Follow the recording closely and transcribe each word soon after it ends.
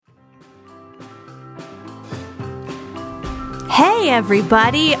Hey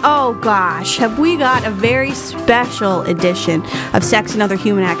everybody! Oh gosh, have we got a very special edition of Sex and Other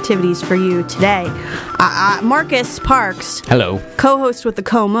Human Activities for you today. Marcus Parks. Hello. Co-host with the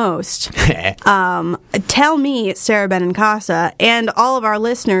co-most. Tell me, Sarah Benincasa, and all of our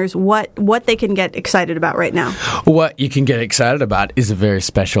listeners what they can get excited about right now. What you can get excited about is a very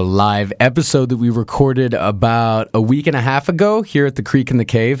special live episode that we recorded about a week and a half ago here at the Creek in the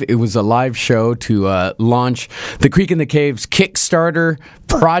Cave. It was a live show to launch the Creek in the Cave's Kickstarter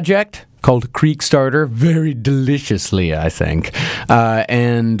project called Creekstarter, very deliciously, I think.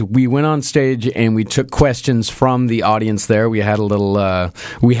 And we went on stage and we took questions from the audience there. We had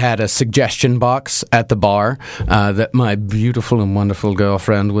a suggestion box at the bar that my beautiful and wonderful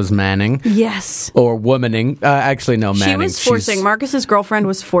girlfriend was manning. Yes. Or womaning. Actually, no, manning. Marcus's girlfriend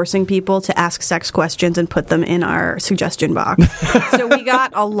was forcing people to ask sex questions and put them in our suggestion box. So we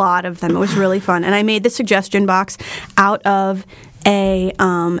got a lot of them. It was really fun. And I made the suggestion box out of a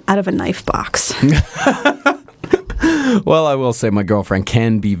knife box. Well, I will say my girlfriend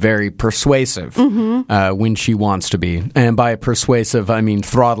can be very persuasive when she wants to be. And by persuasive, I mean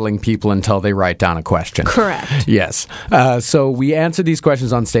throttling people until they write down a question. Correct. Yes. So we answered these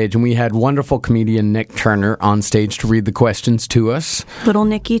questions on stage, and we had wonderful comedian Nick Turner on stage to read the questions to us. Little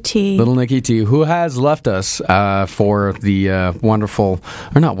Nicky T, who has left us for the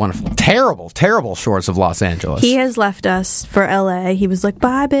terrible shores of Los Angeles. He has left us for L.A. He was like,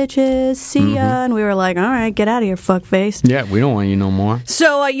 bye, bitches. See ya. And we were like, all right, get out of here, fuckface. Yeah, we don't want you no more.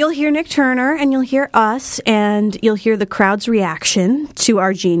 So you'll hear Nick Turner, and you'll hear us, and you'll hear the crowd's reaction to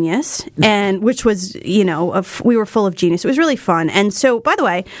our genius, and which was, we were full of genius. It was really fun. And so, by the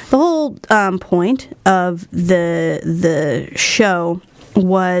way, the whole point of the show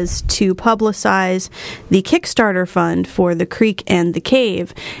was to publicize the Kickstarter fund for the Creek and the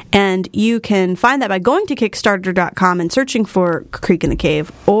Cave. And you can find that by going to Kickstarter.com and searching for Creek and the Cave,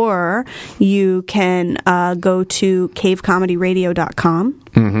 or you can go to CaveComedyRadio.com.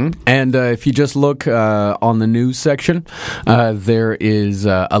 And if you just look on the news section, there is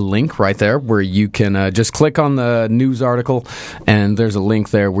a link right there where you can just click on the news article, and there's a link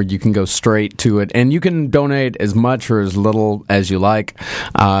there where you can go straight to it. And you can donate as much or as little as you like.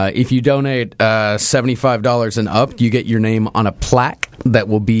 If you donate $75 and up, you get your name on a plaque that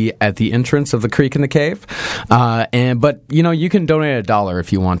will be at the entrance of the Creek in the Cave. But you can donate $1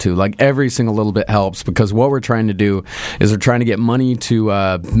 if you want to. Like, every single little bit helps, because what we're trying to do is we're trying to get money to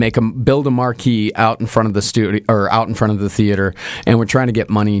build a marquee out in front of the studio, or out in front of the theater, and we're trying to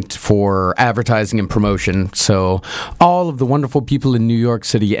get money for advertising and promotion, so all of the wonderful people in New York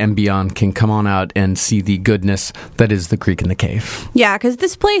City and beyond can come on out and see the goodness that is the Creek in the Cave. Yeah, because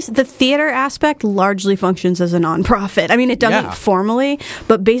this place, the theater aspect, largely functions as a nonprofit. I mean, it doesn't formally,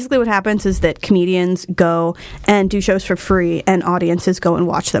 but basically what happens is that comedians go and do shows for free, and audiences go and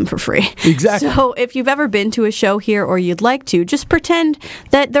watch them for free. Exactly. So if you've ever been to a show here, or you'd like to, just pretend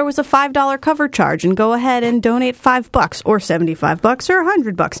that there was a $5 cover charge and go ahead and donate $5 or $75 or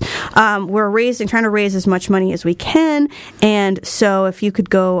 $100. We're trying to raise as much money as we can, and so if you could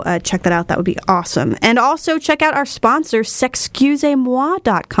go check that out, that would be awesome. And also check out our sponsor,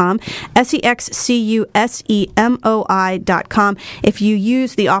 Sexcusemoi.com, SEXCUSEMOI.com. If you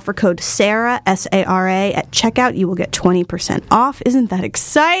use the offer code SARA, SARA, at checkout, you will get 20% off. Isn't that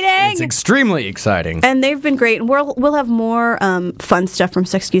exciting? It's extremely exciting. And they've been great. And we'll have more fun stuff from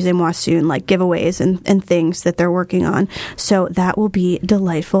Sexcusemoi soon, like giveaways and things that they're working on. So that will be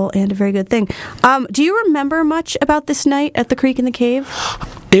delightful and a very good thing. Do you remember much about this night at the Creek in the Cave?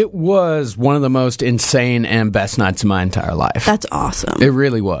 It was one of the most insane and best nights of my entire life. That's awesome. It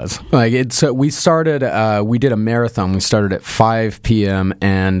really was. We started, we did a marathon. We started at 5 p.m.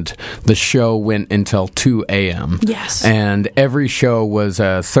 and the show went until 2 a.m. Yes. And every show was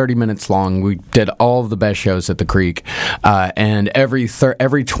 30 minutes long. We did all of the best shows at the Creek. And every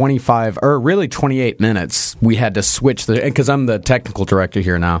 25, or really 28 minutes, we had to switch because I'm the technical director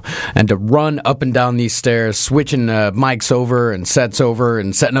here now, and to run up and down these stairs, switching mics over and sets over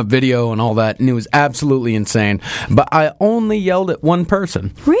and setting up video and all that, and it was absolutely insane. But I only yelled at one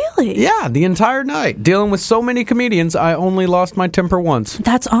person. Really? Yeah, the entire night. Dealing with so many comedians, I only lost my temper once.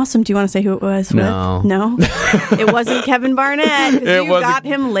 That's awesome. Do you want to say who it was No. with? No? It wasn't Kevin Barnett, because you got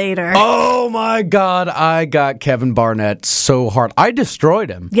him later. Oh my God, I got Kevin Barnett so hard. I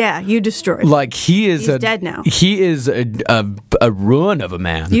destroyed him. Yeah, you destroyed him. Like, he's dead now. He is a ruin of a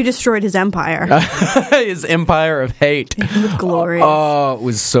man. You destroyed his empire. His empire of hate. Glorious. Oh, it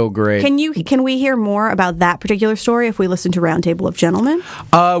was so great. Can we hear more about that particular story if we listen to Roundtable of Gentlemen?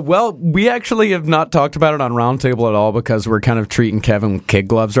 Well, we actually have not talked about it on Roundtable at all because we're kind of treating Kevin with kid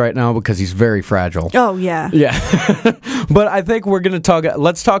gloves right now because he's very fragile. Oh, yeah. Yeah. But I think we're going to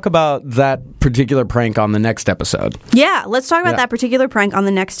let's talk about that particular prank on the next episode. Yeah, let's talk about that particular prank on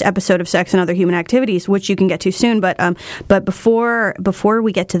the next episode of Sex and Other Human Activities, which you can get to soon. But before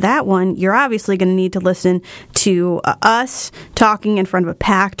we get to that one, you're obviously going to need to listen to us talking in front of a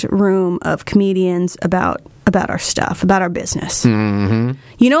packed room of comedians about our stuff, about our business. Mm-hmm.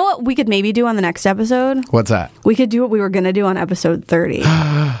 You know what we could maybe do on the next episode? What's that? We could do what we were going to do on episode 30.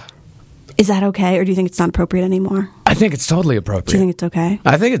 Is that okay, or do you think it's not appropriate anymore? I think it's totally appropriate. Do you think it's okay?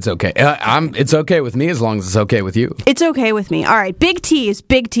 I think it's okay. It's okay with me as long as it's okay with you. It's okay with me. All right, big tease.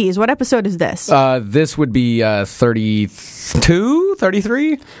 What episode is this? This would be 32,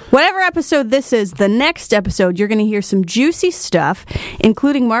 33? Whatever episode this is, the next episode, you're going to hear some juicy stuff,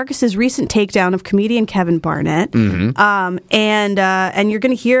 including Marcus's recent takedown of comedian Kevin Barnett. Mm-hmm. And you're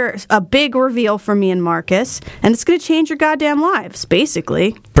going to hear a big reveal from me and Marcus, and it's going to change your goddamn lives,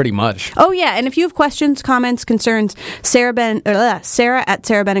 basically. Pretty much. Oh, yeah, and if you have questions, comments, concerns, Sarah at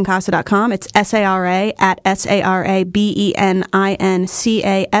sarahbeninCasa.com. It's SARA at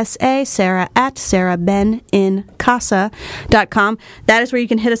SARABENINCASA, Sarah at sarahbeninCasa.com. That is where you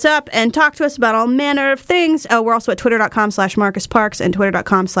can hit us up and talk to us about all manner of things. We're also at twitter.com/MarcusParks and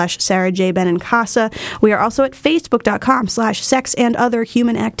twitter.com/SarahJBeninCasa. We are also at facebook.com/Sex and Other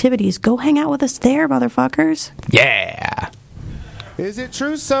Human Activities. Go hang out with us there, motherfuckers. Yeah. Is it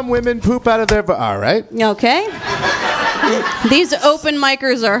true some women poop out of their... All right. Okay. These open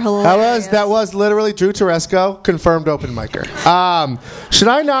micers are hilarious. That was literally Drew Teresco, confirmed open micer. Should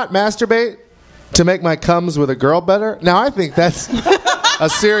I not masturbate to make my cums with a girl better? Now, I think that's a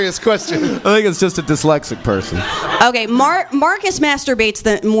serious question. I think it's just a dyslexic person. Okay, Marcus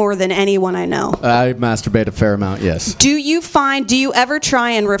masturbates more than anyone I know. I masturbate a fair amount, yes. Do you ever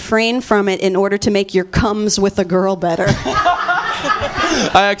try and refrain from it in order to make your cums with a girl better?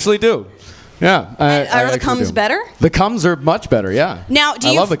 I actually do. Yeah. Are the cums better? The cums are much better, yeah. Now,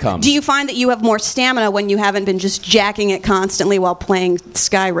 I love the cums. Do you find that you have more stamina when you haven't been just jacking it constantly while playing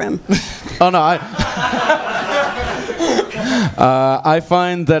Skyrim? Oh, no. I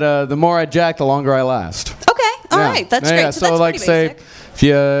find that the more I jack, the longer I last. Okay. All right. That's great. Yeah, so that's like, pretty say, basic. if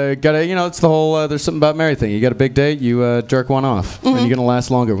you gotta, it's the whole, there's something about Mary thing. You got a big date, you jerk one off. Mm-hmm. And you're going to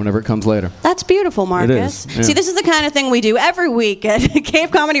last longer whenever it comes later. That's beautiful, Marcus. It is. Yeah. See, this is the kind of thing we do every week at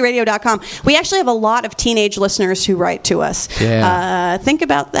cavecomedyradio.com. We actually have a lot of teenage listeners who write to us. Yeah. Think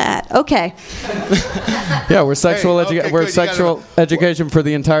about that. Okay. Yeah, we're sexual education for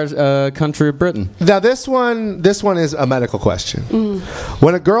the entire country of Britain. Now, this one is a medical question.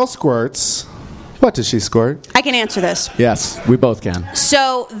 When a girl squirts, what does she squirt? I can answer this. Yes, we both can.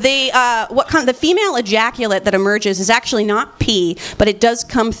 So the female ejaculate that emerges is actually not pee, but it does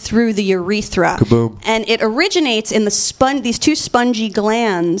come through the urethra. Kaboom. And it originates in these two spongy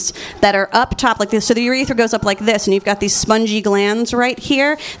glands that are up top like this. So the urethra goes up like this, and you've got these spongy glands right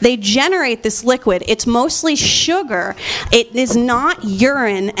here. They generate this liquid. It's mostly sugar. It is not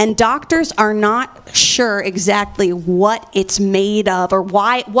urine, and doctors are not sure exactly what it's made of or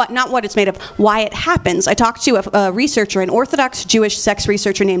why it happens. I talked to a researcher, an Orthodox Jewish sex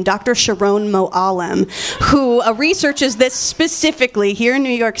researcher named Dr. Sharon Moalem, who researches this specifically here in New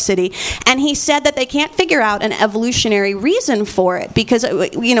York City, and he said that they can't figure out an evolutionary reason for it because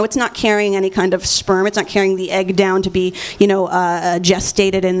it's not carrying any kind of sperm. It's not carrying the egg down to be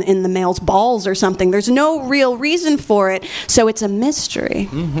gestated in the male's balls or something. There's no real reason for it, so it's a mystery.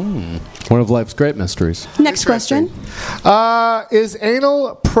 Mm-hmm. One of life's great mysteries. Next question. Is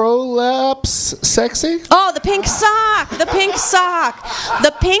anal prolapse sexy? Oh, the pink sock. The pink sock.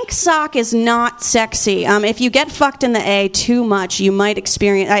 The pink sock is not sexy. If you get fucked in the A too much, you might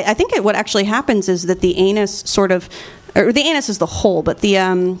experience... I think what actually happens is that the anus sort of... Or the anus is the hole, but the...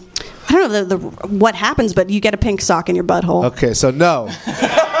 I don't know what happens, but you get a pink sock in your butthole. Okay, so no.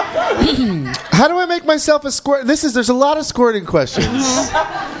 How do I make myself a squirt? There's a lot of squirting questions.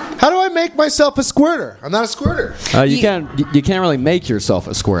 How do I make myself a squirter? I'm not a squirter. You can't really make yourself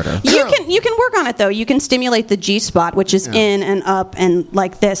a squirter. You can work on it though. You can stimulate the G-spot, which is in and up and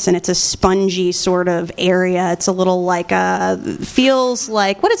like this, and it's a spongy sort of area. It's a little like feels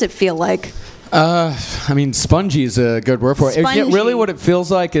like. What does it feel like? I mean, spongy is a good word for it. Spongy. Really, what it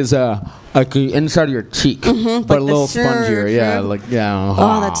feels like is like the inside of your cheek, but like a little the spongier. Yeah, like yeah.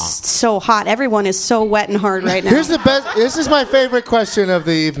 Oh, that's so hot. Everyone is so wet and hard right now. Here's the best. This is my favorite question of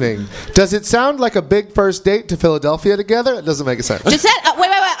the evening. Does it sound like a big first date to Philadelphia together? It doesn't make a sense. Gisette, wait.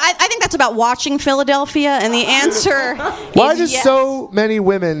 I think that's about watching Philadelphia, and the answer Why is does yes. so many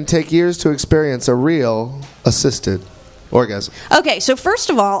women take years to experience a real assisted orgasm? Okay, so first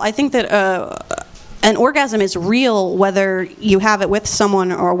of all, I think that an orgasm is real whether you have it with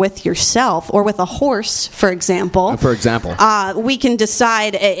someone or with yourself or with a horse, for example. We can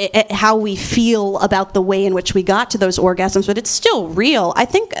decide how we feel about the way in which we got to those orgasms, but it's still real. I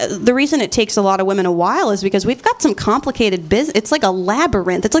think the reason it takes a lot of women a while is because we've got some complicated business. It's like a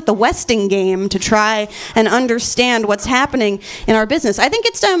labyrinth. It's like the Westing game to try and understand what's happening in our business. I think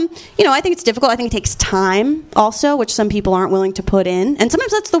it's I think it's difficult. I think it takes time also, which some people aren't willing to put in. And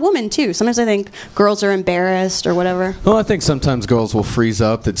sometimes that's the woman too. Sometimes I think girls are embarrassed or whatever. Well, I think sometimes girls will freeze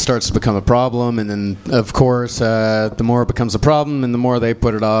up. It starts to become a problem, and then, of course, the more it becomes a problem and the more they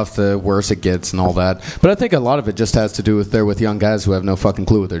put it off, the worse it gets and all that. But I think a lot of it just has to do with they're with young guys who have no fucking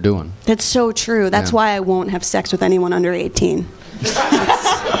clue what they're doing. That's so true. That's why I won't have sex with anyone under 18.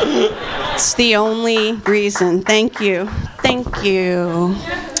 It's the only reason. Thank you.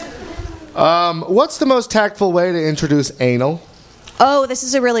 What's the most tactful way to introduce anal? Oh, this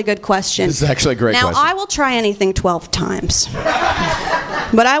is a really good question. This is actually a great question. Now, I will try anything 12 times,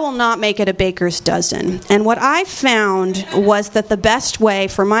 but I will not make it a baker's dozen. And what I found was that the best way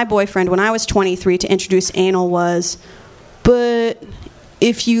for my boyfriend when I was 23 to introduce anal was, but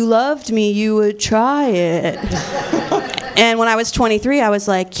if you loved me, you would try it. And when I was 23, I was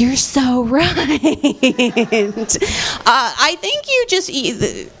like, you're so right. I think you just,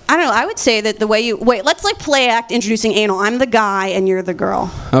 I don't know, I would say that the way you, let's like play act introducing anal. I'm the guy and you're the girl.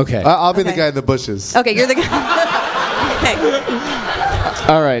 Okay. I'll be the guy in the bushes. Okay, you're the guy. Okay.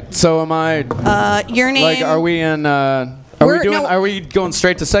 All right, so am I, your name. like, are we in, are we going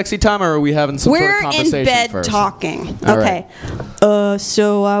straight to sexy time, or are we having some sort of conversation We're in bed first? talking. All Okay.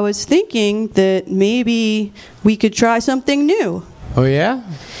 So I was thinking that maybe we could try something new. Oh, yeah?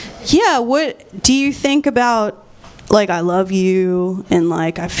 Yeah, what do you think about, like, I love you, and,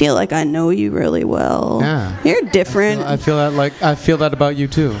 like, I feel like I know you really well. Yeah. You're different. I feel that about you,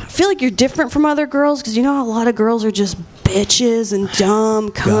 too. I feel like you're different from other girls, because you know how a lot of girls are just bitches and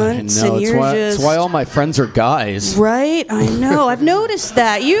dumb cunts, God, I know. and you're It's why all my friends are guys. Right? I know. I've noticed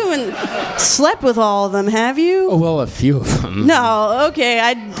that. You haven't slept with all of them, have you? Oh, well, a few of them. No, okay.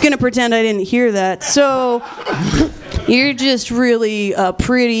 I'm going to pretend I didn't hear that. So, you're just really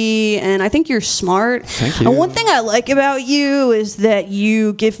pretty, and I think you're smart. Thank you. And one thing I like about you is that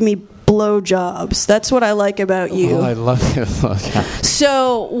you give me blowjobs. That's what I like about you. Oh, I love you.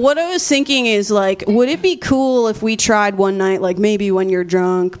 So, what I was thinking is, like, would it be cool if we tried one night, like, maybe when you're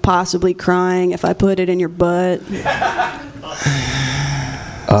drunk, possibly crying, if I put it in your butt?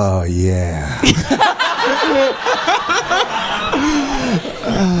 Oh, yeah.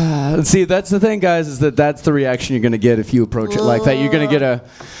 See, that's the thing, guys, is that's the reaction you're going to get if you approach it like that. You're going to get a...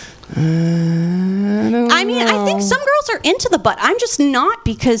 I mean, I think some girls are into the butt. I'm just not,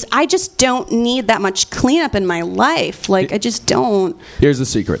 because I just don't need that much cleanup in my life. Like, I just don't. Here's the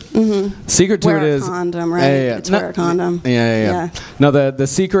secret. Mm-hmm. Secret to Wear it is... a condom, right? Yeah. It's wear a condom. Yeah. No, the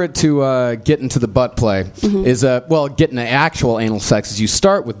secret to getting to the butt play is, getting to actual anal sex is you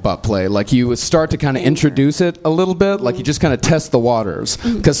start with butt play. Like, you start to kind of introduce it a little bit. Like, you just kind of test the waters.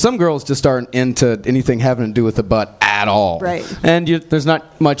 Because some girls just aren't into anything having to do with the butt at all. Right. And there's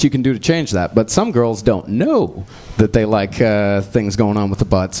not much you can do to change that. But some girls don't know that they like things going on with the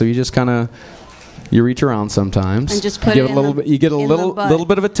butt. So you just kind of... You reach around sometimes. And just put you it get a little bit. You get a little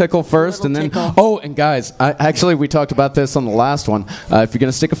bit of a tickle first, and then tickle. oh, and guys, we talked about this on the last one. If you're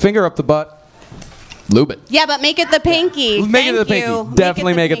gonna stick a finger up the butt, lube it. Yeah, but make it the pinky. Make it the pinky.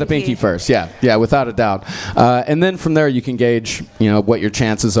 Definitely make it the pinky first. Yeah, without a doubt. And then from there, you can gauge, what your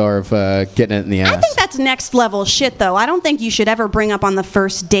chances are of getting it in the ass. I think that's next level shit, though. I don't think you should ever bring up on the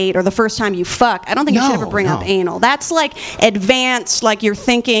first date or the first time you fuck. I don't think you should ever bring up anal. That's like advanced, like you're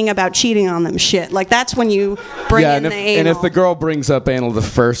thinking about cheating on them shit. Like that's when you bring in the anal. And if the girl brings up anal the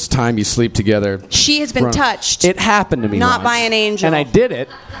first time you sleep together, she has been touched. It happened to me not once. by an angel. And I did it,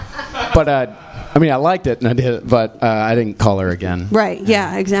 but I liked it and I did it, but I didn't call her again. Right?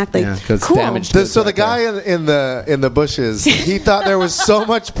 Yeah, exactly. Yeah, because cool. damage. So the guy in the bushes, he thought there was so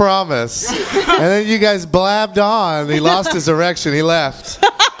much promise, and then you guys blabbed on. He lost his erection. He left.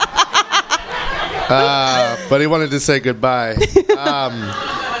 But he wanted to say goodbye.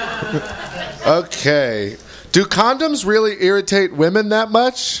 Okay. Do condoms really irritate women that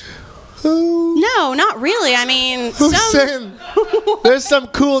much? Who No, not really. I mean, Who's saying there's some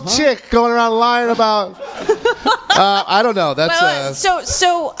cool chick going around lying about? I don't know. That's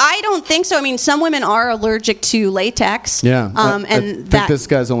so I don't think so. I mean, some women are allergic to latex. Yeah. And I think that this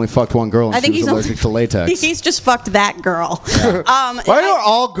guy's only fucked one girl, and I think she was he's allergic to latex. He's just fucked that girl. Why are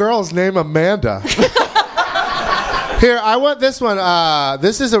all girls named Amanda? Here, I want this one.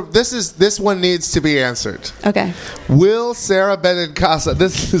 This one needs to be answered. Okay. Will Sarah Benincasa?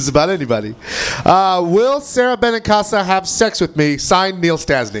 This is about anybody. Will Sarah Benincasa have sex with me? Signed, Neil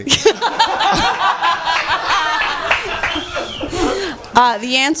Stasny.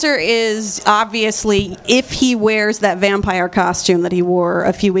 The answer is obviously if he wears that vampire costume that he wore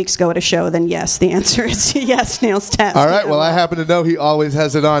a few weeks ago at a show, then yes. The answer is yes, Neil Stasny. All right. Well, I happen to know he always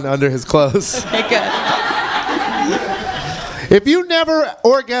has it on under his clothes. Okay, good. If you never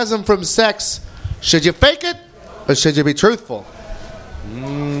orgasm from sex, should you fake it or should you be truthful?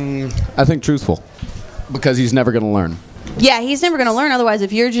 I think truthful, because he's never going to learn. Yeah, he's never going to learn. Otherwise,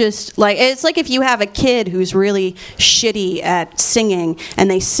 if you're just like, it's like if you have a kid who's really shitty at singing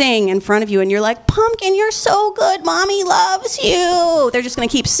and they sing in front of you and you're like, Pumpkin, you're so good. Mommy loves you. They're just going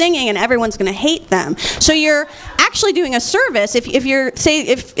to keep singing and everyone's going to hate them. So you're actually doing a service. If you're, say,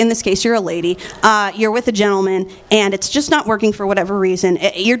 if in this case you're a lady, you're with a gentleman and it's just not working for whatever reason,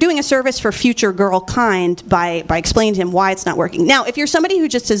 you're doing a service for future girl kind by explaining to him why it's not working. Now, if you're somebody who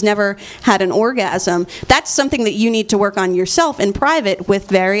just has never had an orgasm, that's something that you need to work on yourself in private with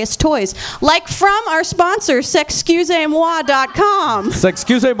various toys, like from our sponsor, Sexcusemoi.com.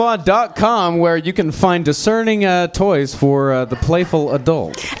 Sexcusemoi.com, where you can find discerning toys for the playful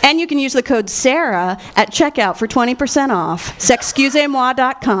adult. And you can use the code Sarah at checkout for 20% off.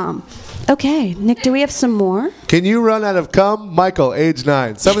 Sexcusemoi.com. Okay, Nick, do we have some more? Can you run out of cum? Michael, age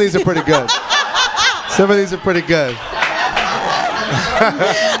 9. Some of these are pretty good. Some of these are pretty good.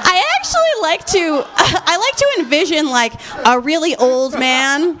 I like to envision like a really old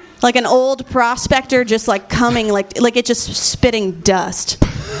man, like an old prospector, just like coming, like it just spitting dust.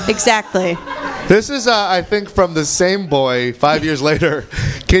 Exactly. This is, I think, from the same boy 5 years later.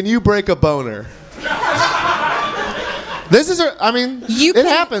 Can you break a boner? This is, it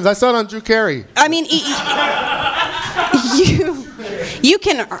happens. I saw it on Drew Carey. I mean, you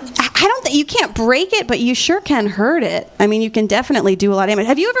can. I don't think you can't break it, but you sure can hurt it. I mean, you can definitely do a lot of damage.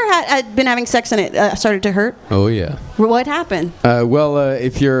 Have you ever been having sex and it started to hurt? Oh yeah. What happened?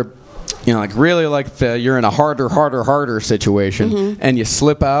 If you're, really you're in a harder situation, and you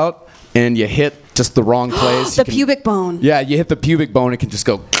slip out and you hit just the wrong place. The pubic bone. Yeah, you hit the pubic bone. It can just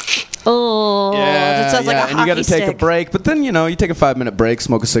go. Oh, yeah, it sounds like a and you got to take a break. But then you take a 5-minute break,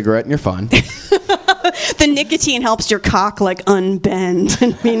 smoke a cigarette, and you're fine. The nicotine helps your cock unbend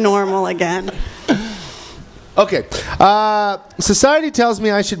and be normal again. Okay. Society tells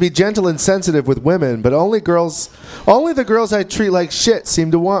me I should be gentle and sensitive with women, but only the girls I treat like shit seem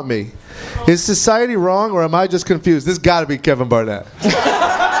to want me. Is society wrong, or am I just confused? This got to be Kevin Barnett.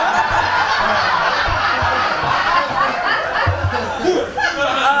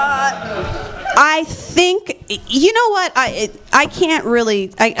 I think, you know what, I can't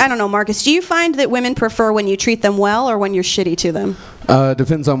really, I don't know, Marcus, do you find that women prefer when you treat them well or when you're shitty to them?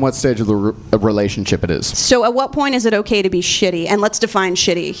 Depends on what stage of the relationship it is. So at what point is it okay to be shitty? And let's define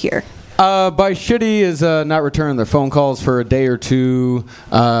shitty here. By shitty is not returning their phone calls for a day or two.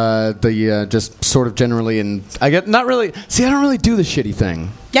 Just sort of generally, and I don't really do the shitty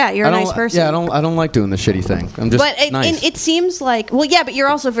thing. Yeah, you're a nice person. Yeah, I don't like doing the shitty thing. I'm just nice. But it seems like, well, yeah, but you're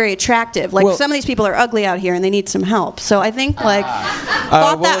also very attractive. Like, some of these people are ugly out here and they need some help. So I think,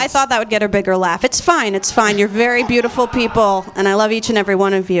 I thought that would get a bigger laugh. It's fine. You're very beautiful people, and I love each and every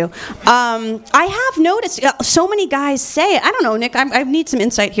one of you. I have noticed so many guys say, I don't know, Nick, I need some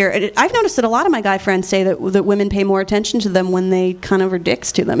insight here. I've noticed that a lot of my guy friends say that women pay more attention to them when they cunt over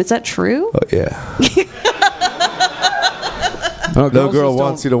dicks to them. Is that true? Oh, yeah. No girl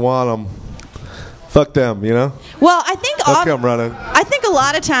wants you to want them. Fuck them, you know? Well, I think I'm running. I think a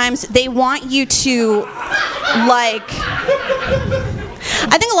lot of times they want you to I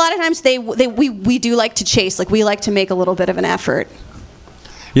think a lot of times we do like to chase, we like to make a little bit of an effort.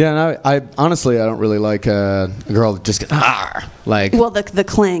 Yeah, and I honestly don't really like a girl that just gets the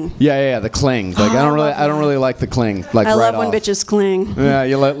cling. Yeah, the cling. I don't really like the cling. I love when bitches cling. Yeah,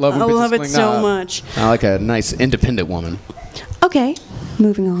 you love when bitches cling. I love it so much. I like a nice independent woman. Okay,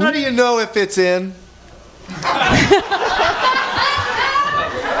 moving on. How do you know if it's in?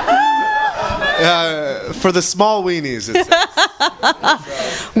 For the small weenies, it says.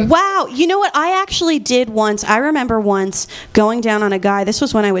 Wow. You know what? I actually did once. I remember once going down on a guy. This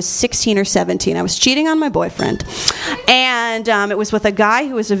was when I was 16 or 17. I was cheating on my boyfriend. And it was with a guy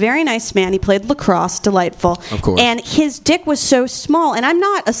who was a very nice man. He played lacrosse. Delightful. Of course. And his dick was so small. And I'm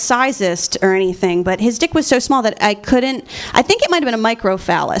not a sizist or anything, but his dick was so small that I couldn't. I think it might have been a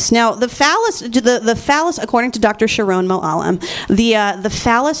microphallus. Now, the phallus, according to Dr. Sharon Moalem, the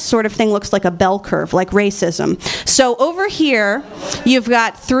phallus sort of thing looks like a bell curve, like racism. So over here, you've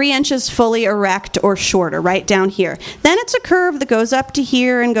got 3 inches fully erect or shorter, right down here. Then it's a curve that goes up to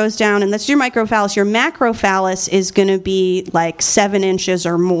here and goes down, and that's your microphallus. Your macrophallus is going to be like 7 inches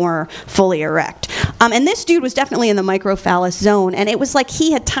or more fully erect. And this dude was definitely in the microphallus zone, and it was like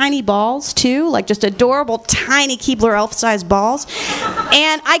he had tiny balls too, like just adorable, tiny Keebler elf-sized balls.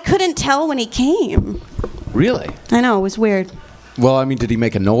 And I couldn't tell when he came. Really? I know, it was weird. Well, I mean, did he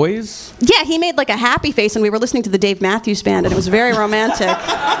make a noise? Yeah, he made like a happy face, and we were listening to the Dave Matthews Band, and it was very romantic.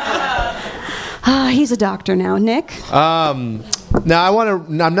 He's a doctor now. Nick? Now,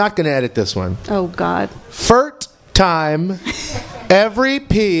 I'm not going to edit this one. Oh, God. Fert time, every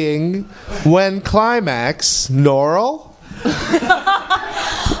peeing, when climax, Norral?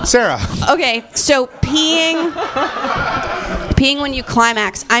 Sarah. Okay, so peeing when you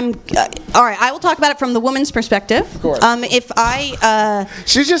climax. All right, I will talk about it from the woman's perspective. Of course.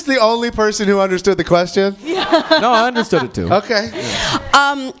 She's just the only person who understood the question? No, I understood it too. Okay.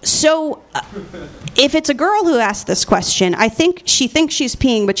 If it's a girl who asked this question, I think she thinks she's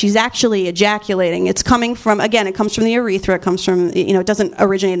peeing, but she's actually ejaculating. It comes from the urethra. It comes from, it doesn't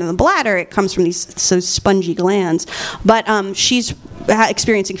originate in the bladder. It comes from these spongy glands. But she's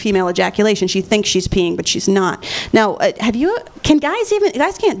experiencing female ejaculation. She thinks she's peeing, but she's not. Now, guys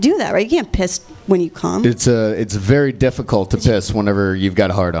can't do that, right? You can't piss when you come. It's very difficult to piss whenever you've got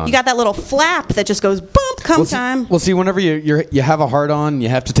a hard on. You got that little flap that just goes bump, come time. See, whenever you have a hard on, you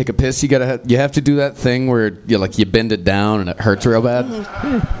have to take a piss. You have to do that thing where you bend it down and it hurts real bad.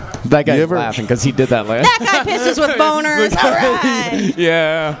 Mm-hmm. That guy's laughing because he did that last. That guy pisses with boners. All right.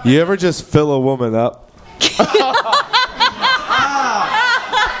 Yeah. You ever just fill a woman up?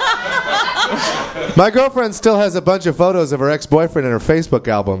 My girlfriend still has a bunch of photos of her ex-boyfriend in her Facebook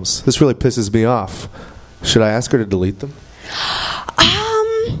albums. This really pisses me off. Should I ask her to delete them?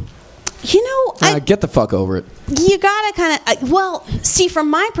 Get the fuck over it. You gotta kind of, see, from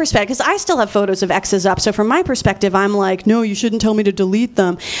my perspective, because I still have photos of exes up, so from my perspective, I'm like, no, you shouldn't tell me to delete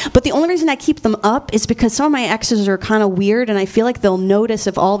them. But the only reason I keep them up is because some of my exes are kind of weird, and I feel like they'll notice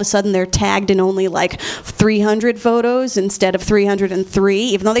if all of a sudden they're tagged in only like 300 photos instead of 303,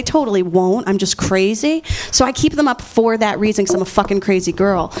 even though they totally won't. I'm just crazy. So I keep them up for that reason, because I'm a fucking crazy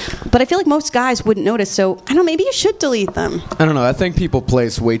girl. But I feel like most guys wouldn't notice, so I don't know, maybe you should delete them. I don't know. I think people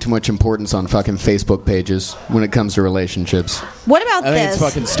place way too much importance on fucking Facebook pages when it comes to relationships. What about this? I think it's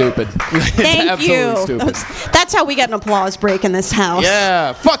fucking stupid. Thank you. Stupid. That's how we get an applause break in this house.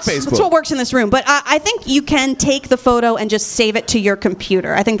 Yeah, fuck Facebook. That's what works in this room. But I think you can take the photo and just save it to your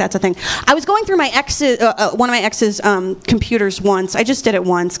computer. I think that's a thing. I was going through my one of my ex's computers once. I just did it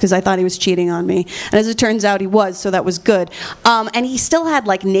once because I thought he was cheating on me. And as it turns out, he was, so that was good. And he still had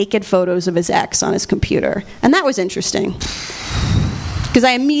like naked photos of his ex on his computer. And that was interesting. Because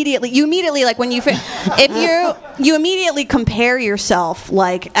you immediately like when you immediately compare yourself,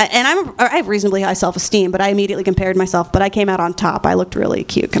 like, and I have reasonably high self-esteem, but I immediately compared myself, but I came out on top. I looked really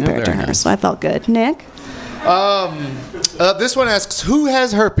cute compared to her, nice. So I felt good. Nick? This one asks, who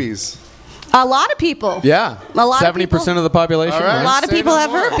has herpes? A lot of people. Yeah. A lot 70% of the population. All right. A lot of people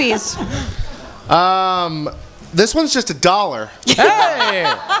have herpes. This one's just $1. Hey!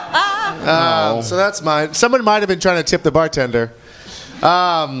 No. So that's mine. Someone might have been trying to tip the bartender.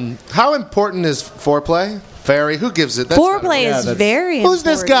 How important is foreplay? Very. Who gives it? Foreplay is very important. Who's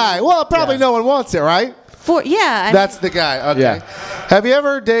this guy? Well, probably no one wants it, right? That's the guy. Okay. Yeah. Have you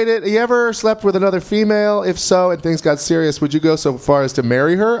ever slept with another female? If so, and things got serious, would you go so far as to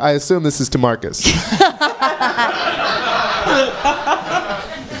marry her? I assume this is to Marcus.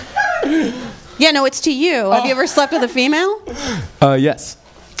 Yeah, no, it's to you. Have you ever slept with a female? Yes.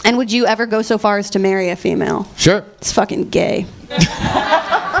 And would you ever go so far as to marry a female? Sure. It's fucking gay.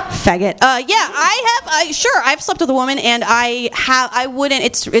 Faggot. I've slept with a woman, and I wouldn't.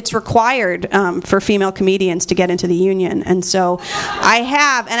 It's required for female comedians to get into the union, and so I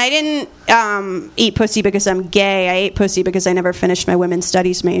have, and I didn't eat pussy because I'm gay. I ate pussy because I never finished my women's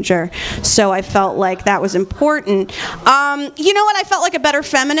studies major, so I felt like that was important. You know what? I felt like a better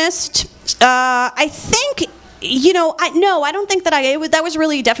feminist. I think. I don't think that that was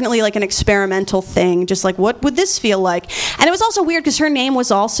really definitely like an experimental thing. Just like, what would this feel like? And it was also weird because her name was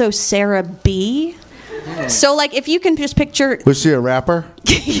also Sarah B. So, like, if you can just picture, Was she a rapper?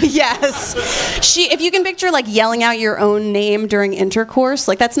 yes, if you can picture like yelling out your own name during intercourse,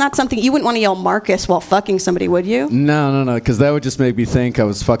 like that's not something you wouldn't want to yell Marcus while fucking somebody, would you? No, because that would just make me think I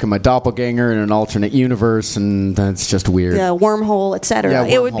was fucking my doppelganger in an alternate universe, and that's just weird. The wormhole, etc. Yeah,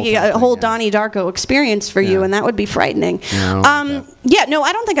 It would be a wormhole whole thing, yeah. Donnie Darko experience for you, Yeah. and that would be frightening. Yeah, I don't like that. Yeah, no,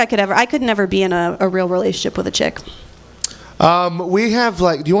 I don't think I could never be in a real relationship with a chick. We have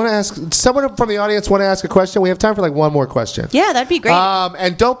do you want to ask someone from the audience want to ask a question? We have time for one more question. Yeah, that'd be great.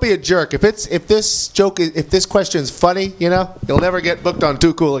 And don't be a jerk. If this question's funny, you'll never get booked on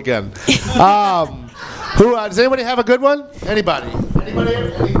Too Cool again. Who does anybody have a good one? Anybody?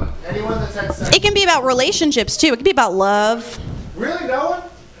 Anyone that's had sex? It can be about relationships too. It can be about love. Really, no one?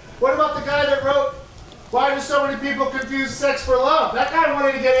 What about the guy that wrote, "Why do so many people confuse sex for love"? That guy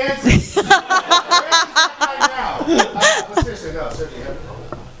wanted to get answers. Where is that guy now? But seriously, no, certainly.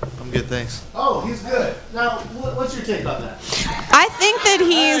 I'm good, thanks. Oh, he's good. Now, what's your take on that? I think that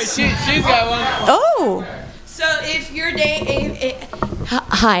he's. She's got one. Oh. So if you're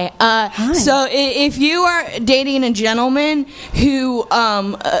So if you are dating a gentleman who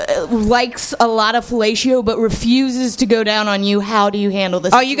likes a lot of fellatio but refuses to go down on you, how do you handle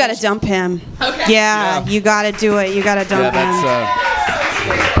this? Oh, you got to dump him. Okay. Yeah, you got to do it. You got to dump him.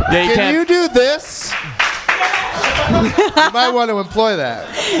 Can you do this? You might want to employ that.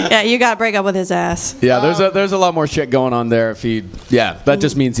 Yeah, you got to break up with his ass. Yeah, there's a lot more shit going on there. That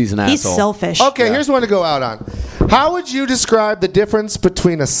just means he's an He's asshole. selfish. Okay, here's one to go out on. How would you describe the difference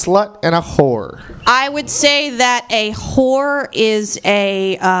between a slut and a whore? I would say that a whore is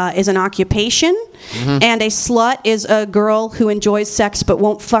an occupation, and a slut is a girl who enjoys sex but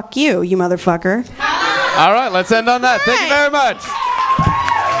won't fuck you, you motherfucker. All right, let's end on that. Thank you very much.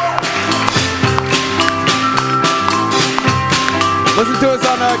 Listen to us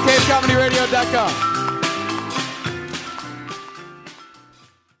on cavecomedyradio.com.